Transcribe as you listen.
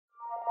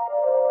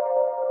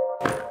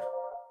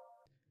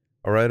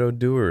Alright,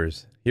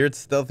 Odooers. Here at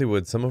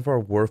Stealthywood, some of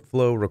our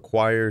workflow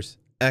requires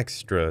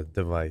extra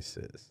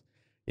devices.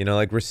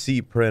 Like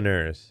receipt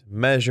printers,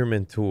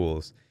 measurement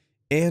tools,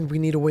 and we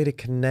need a way to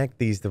connect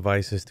these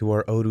devices to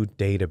our Odoo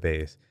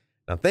database.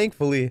 Now,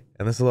 thankfully,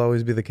 and this will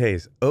always be the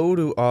case,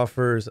 Odoo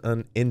offers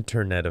an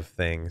Internet of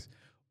Things,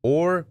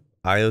 or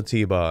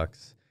IoT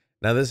box.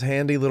 Now, this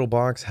handy little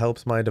box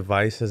helps my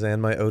devices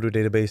and my Odoo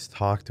database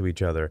talk to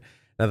each other.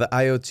 Now, the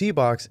IoT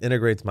box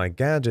integrates my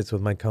gadgets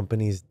with my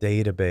company's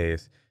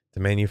database to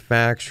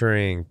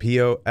manufacturing,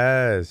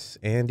 POS,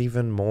 and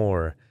even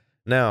more.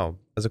 Now,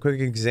 as a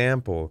quick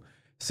example,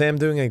 say I'm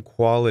doing a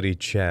quality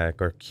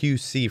check or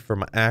QC for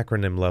my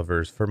acronym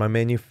lovers for my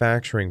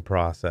manufacturing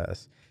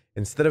process.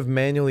 Instead of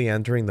manually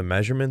entering the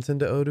measurements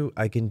into Odoo,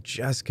 I can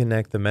just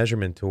connect the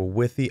measurement tool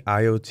with the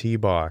IoT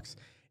box,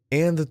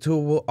 and the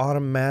tool will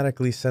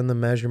automatically send the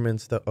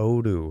measurements to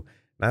Odoo.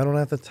 And I don't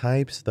have to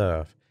type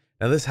stuff.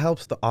 Now, this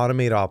helps to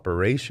automate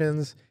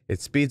operations, it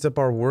speeds up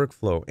our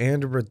workflow,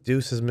 and it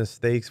reduces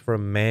mistakes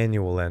from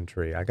manual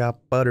entry. I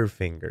got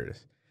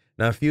butterfingers.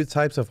 Now, a few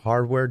types of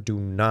hardware do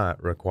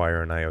not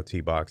require an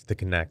IoT box to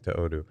connect to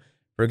Odoo.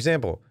 For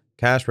example,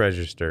 cash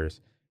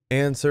registers,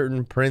 and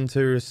certain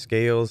printers,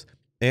 scales,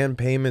 and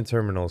payment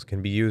terminals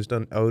can be used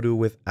on Odoo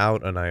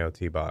without an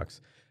IoT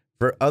box.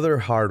 For other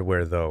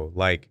hardware, though,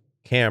 like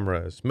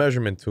cameras,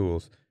 measurement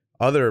tools,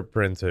 other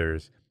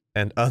printers,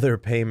 and other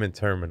payment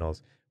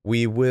terminals,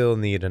 we will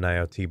need an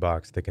IoT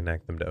box to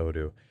connect them to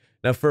Odoo.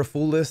 Now, for a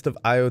full list of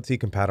IoT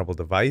compatible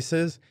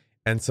devices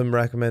and some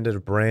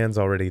recommended brands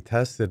already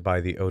tested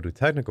by the Odoo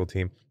technical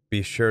team,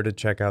 be sure to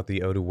check out the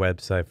Odoo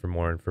website for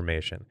more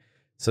information.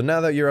 So now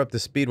that you're up to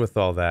speed with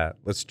all that,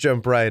 let's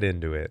jump right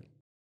into it.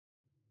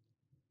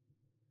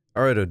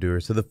 Alright,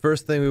 Odooers, so the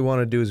first thing we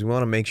want to do is we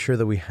want to make sure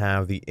that we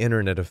have the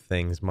Internet of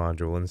Things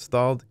module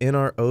installed in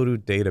our Odoo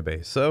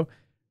database. So I'm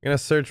going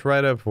to search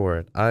right up for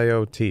it,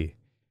 IoT.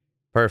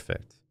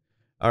 Perfect.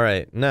 All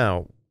right,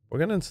 now we're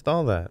going to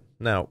install that.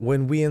 Now,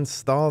 when we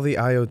install the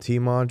IoT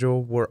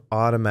module, we're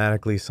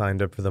automatically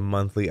signed up for the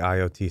monthly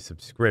IoT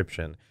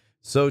subscription.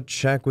 So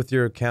check with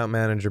your account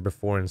manager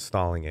before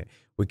installing it.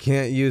 We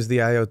can't use the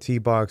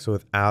IoT box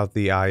without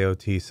the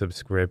IoT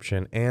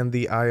subscription and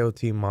the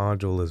IoT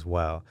module as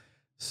well.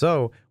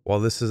 So while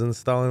this is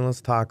installing,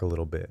 let's talk a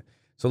little bit.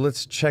 So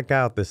let's check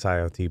out this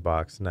IoT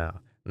box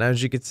now. And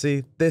as you can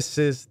see, this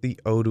is the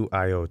Odoo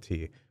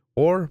IoT,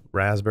 or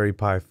Raspberry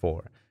Pi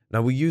 4.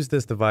 Now, we use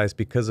this device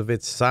because of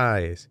its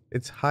size,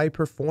 its high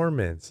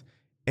performance,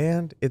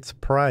 and its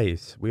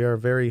price. We are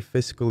very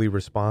fiscally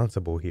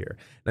responsible here.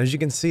 And as you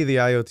can see, the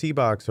IoT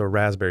box, or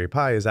Raspberry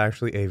Pi, is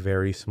actually a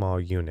very small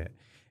unit.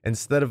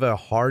 Instead of a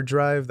hard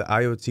drive, the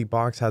IoT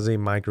box has a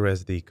micro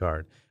SD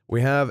card.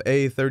 We have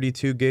a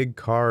 32 gig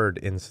card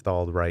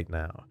installed right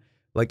now.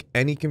 Like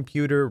any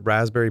computer,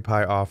 Raspberry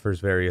Pi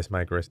offers various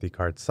micro SD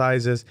card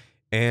sizes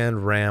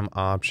and RAM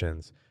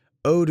options.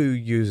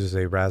 Odoo uses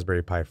a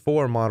Raspberry Pi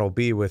 4 Model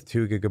B with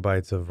 2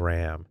 gigabytes of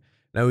RAM.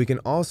 Now we can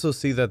also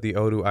see that the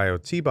Odoo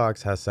IoT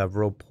box has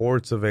several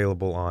ports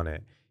available on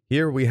it.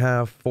 Here we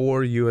have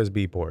 4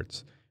 USB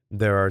ports.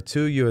 There are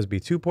 2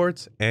 USB 2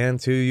 ports and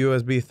 2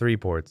 USB 3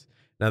 ports.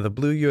 Now the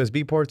blue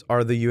USB ports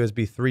are the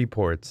USB 3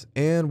 ports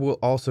and will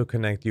also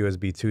connect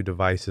USB 2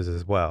 devices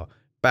as well.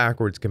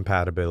 Backwards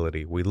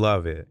compatibility, we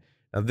love it.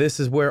 Now this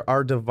is where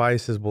our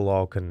devices will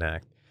all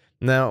connect.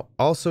 Now,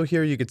 also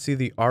here you can see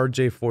the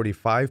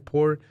RJ45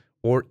 port,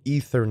 or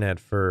Ethernet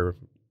for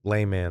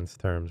layman's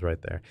terms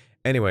right there.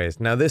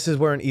 Anyways, now this is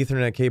where an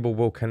Ethernet cable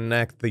will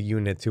connect the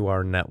unit to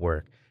our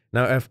network.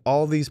 Now, if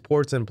all these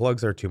ports and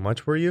plugs are too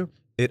much for you,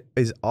 it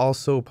is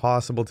also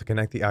possible to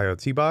connect the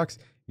IoT box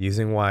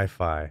using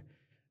Wi-Fi.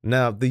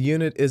 Now, the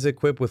unit is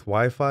equipped with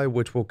Wi-Fi,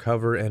 which we'll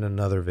cover in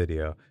another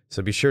video,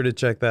 so be sure to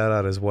check that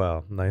out as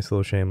well. Nice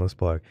little shameless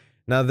plug.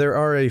 Now, there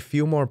are a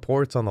few more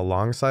ports on the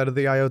long side of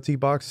the IoT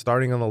box.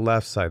 Starting on the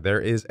left side, there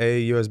is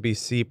a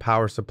USB-C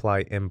power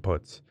supply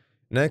inputs.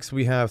 Next,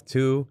 we have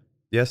two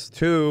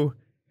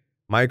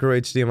micro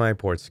HDMI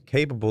ports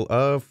capable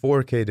of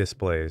 4K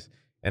displays.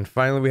 And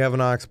finally, we have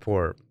an aux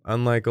port.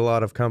 Unlike a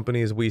lot of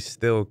companies, we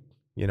still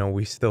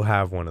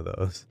have one of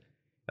those.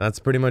 And that's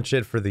pretty much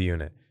it for the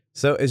unit.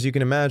 So as you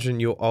can imagine,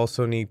 you'll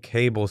also need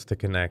cables to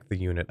connect the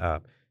unit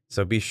up.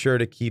 So be sure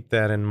to keep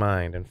that in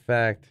mind. In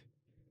fact,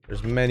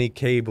 there's many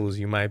cables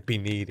you might be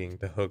needing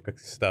to hook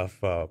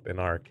stuff up in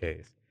our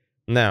case.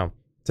 Now,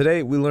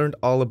 today we learned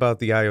all about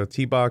the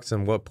IoT box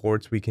and what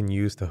ports we can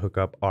use to hook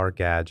up our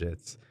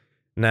gadgets.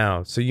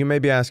 Now, so you may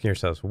be asking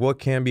yourselves, what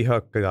can be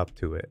hooked up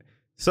to it?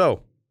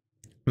 So,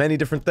 many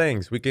different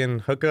things. We can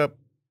hook up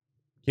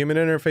human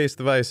interface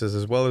devices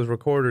as well as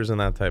recorders and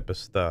that type of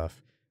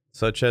stuff,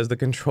 such as the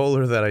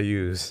controller that I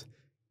use.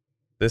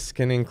 This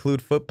can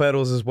include foot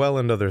pedals as well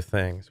and other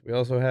things. We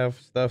also have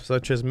stuff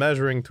such as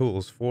measuring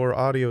tools for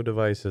audio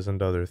devices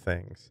and other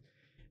things.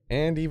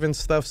 And even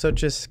stuff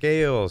such as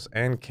scales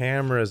and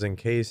cameras in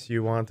case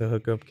you want to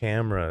hook up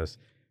cameras.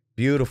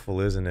 Beautiful,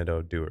 isn't it,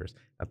 Odooers?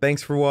 Now,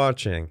 thanks for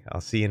watching.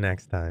 I'll see you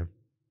next time.